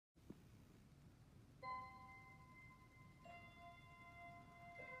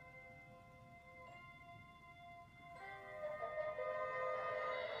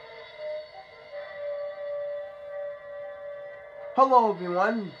Hello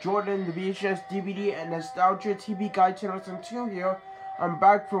everyone, Jordan the VHS DVD and Nostalgia TV Guide 2002 here. I'm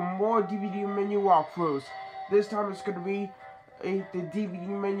back for more DVD menu walkthroughs. This time it's going to be the DVD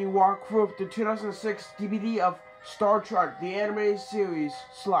menu walkthrough of the 2006 DVD of Star Trek, the animated series,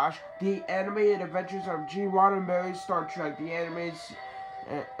 / the animated adventures of G. Roddenberry's Star Trek, the animated,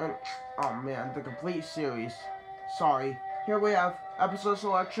 oh man, the complete series. Sorry. Here we have episode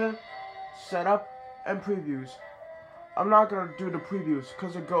selection, setup, and previews. I'm not going to do the previews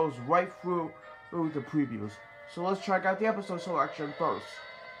because it goes right through the previews. So let's check out the episode selection first.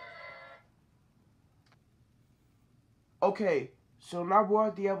 Okay, so now we're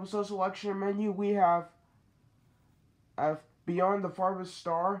at the episode selection menu. We have Beyond the Farthest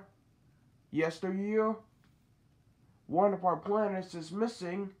Star, Yesteryear, One of Our Planets is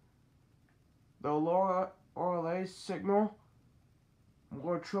Missing, The Lorelei Signal,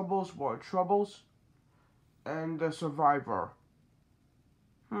 More Troubles, and The Survivor.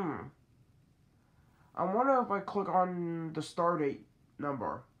 I wonder if I click on the stardate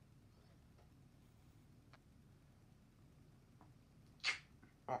number.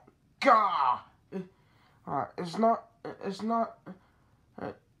 Oh, God! It's not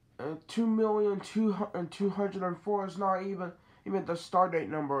 2,204 is not even the stardate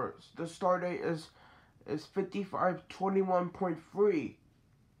number. The stardate is 5521.3.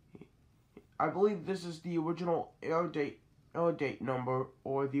 I believe this is the original air date number,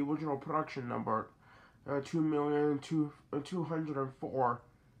 or the original production number, 2,204.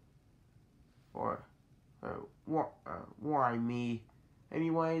 Or why me?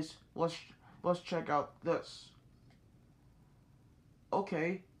 Anyways, let's check out this.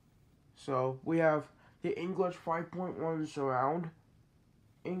 Okay, so we have the English 5.1 surround,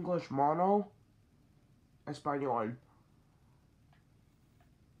 English mono, Espanol.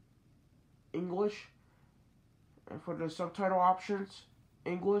 English, and for the subtitle options,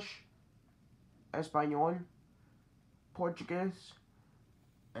 English, Espanol, Portuguese,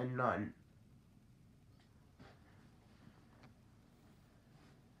 and none.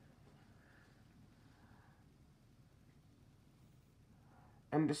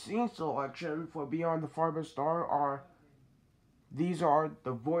 And the scene selection for Beyond the Farthest Star are the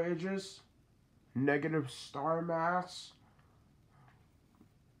voyages, negative star mass,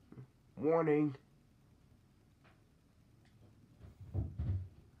 warning,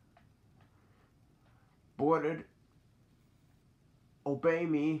 boarded, obey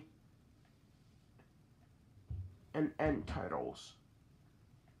me, and end titles.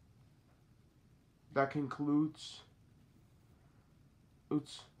 That concludes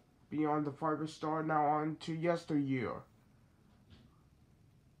Beyond the Farthest Star. Now on to Yesteryear.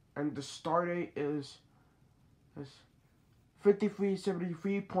 And the stardate is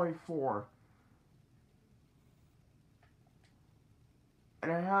 5373.4.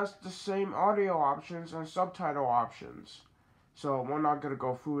 And it has the same audio options and subtitle options. So we're not going to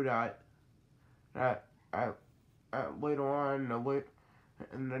go through that later on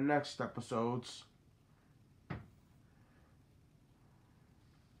in the next episodes.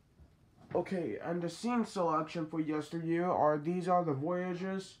 Okay, and the scene selection for Yesteryear are the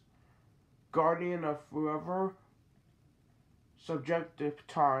voyages, Guardian of Forever, Subjective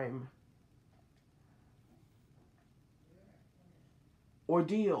Time,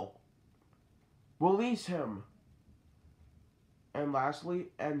 Ordeal, Release Him, and lastly,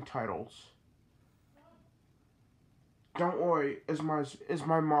 end titles. Don't worry, is my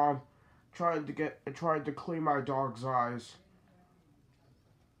mom trying to clean my dog's eyes.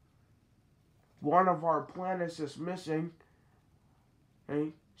 One of Our Planets is Missing.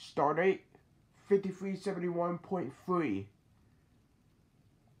 Okay, stardate 5371.3.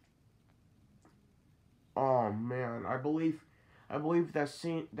 Oh man, I believe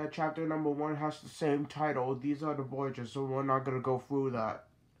that chapter number 1 has the same title. These are the voyages, so we're not gonna go through that.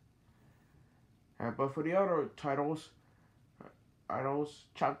 But for the other titles,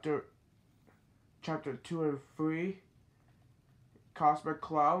 chapter 2 and 3, Cosmic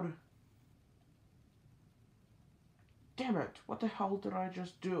Cloud. Damn it, what the hell did I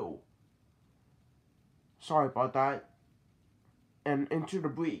just do? Sorry about that. And Into the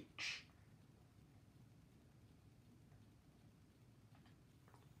Breach.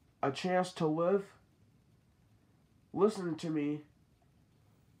 A Chance to Live. Listen to Me.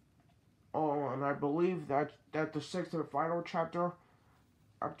 Oh, and I believe that the 6th and final chapter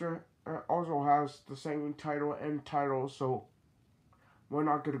also has the same title and title, so we're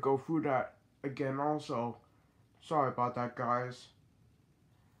not going to go through that again also. Sorry about that, guys.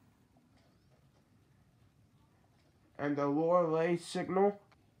 And the Lorelei Signal,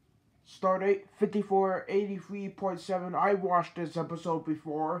 Stardate 5483.7. I watched this episode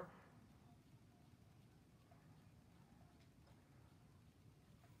before.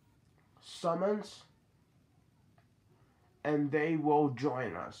 Summons. And they will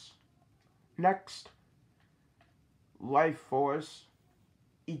join us. Next, Life Force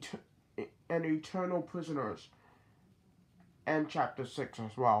and Eternal Prisoners. And Chapter 6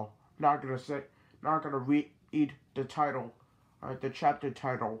 as well. Not gonna read the title. The chapter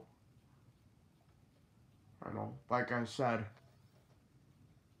title. I know, like I said.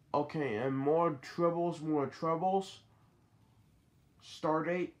 Okay, and more troubles.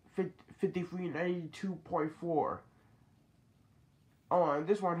 Stardate 5392.4. Oh, and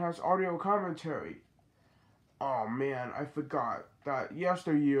this one has audio commentary. Oh man, I forgot that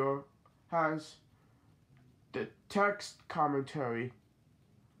yesteryear has the text commentary.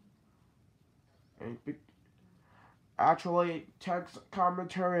 And actually, text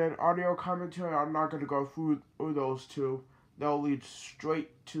commentary and audio commentary, I'm not gonna go through those two. They'll lead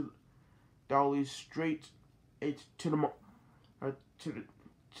straight to the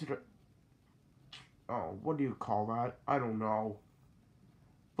oh, what do you call that? I don't know.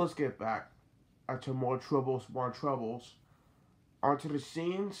 Let's get back to more troubles. Onto the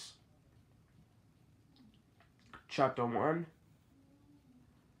scenes. Chapter 1.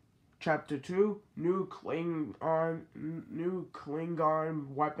 Chapter 2. New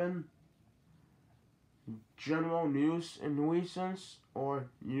Klingon weapon. General nuisance or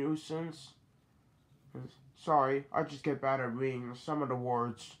nuisance. Sorry, I just get bad at reading some of the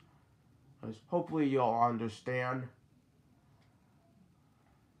words. Hopefully you'll understand.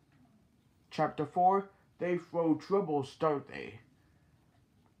 Chapter 4, they throw troubles, don't they?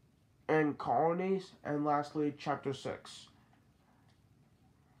 And colonies, and lastly, Chapter 6.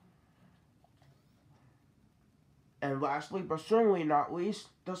 And lastly, but certainly not least,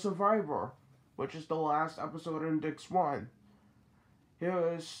 The Survivor, which is the last episode in Dix 1.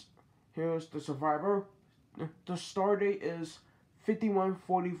 Here's The Survivor. The stardate is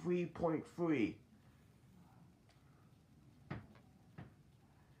 5143.3.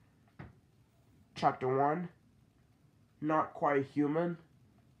 Chapter 1, Not Quite Human.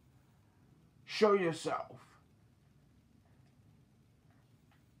 Show Yourself.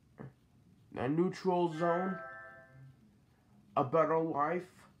 The Neutral Zone. A Better Life.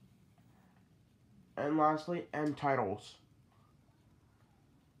 And lastly, end titles.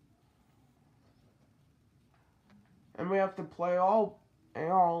 And we have to play all,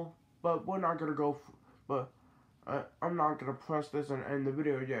 but we're not gonna go, I'm not gonna press this and end the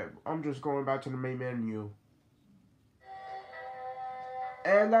video yet. I'm just going back to the main menu.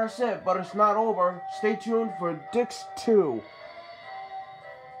 And that's it, but it's not over. Stay tuned for Dix 2.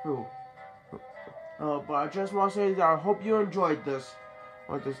 But I just want to say that I hope you enjoyed this.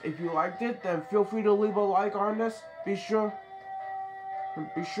 If you liked it, then feel free to leave a like on this. Be sure to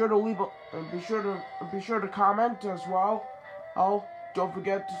comment as well. Don't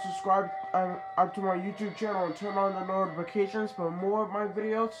forget to subscribe to my YouTube channel and turn on the notifications for more of my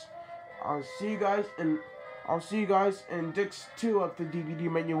videos. I'll see you guys in Dix 2 of the DVD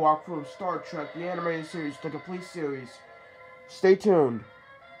menu walkthrough of Star Trek, the animated series, the complete series. Stay tuned.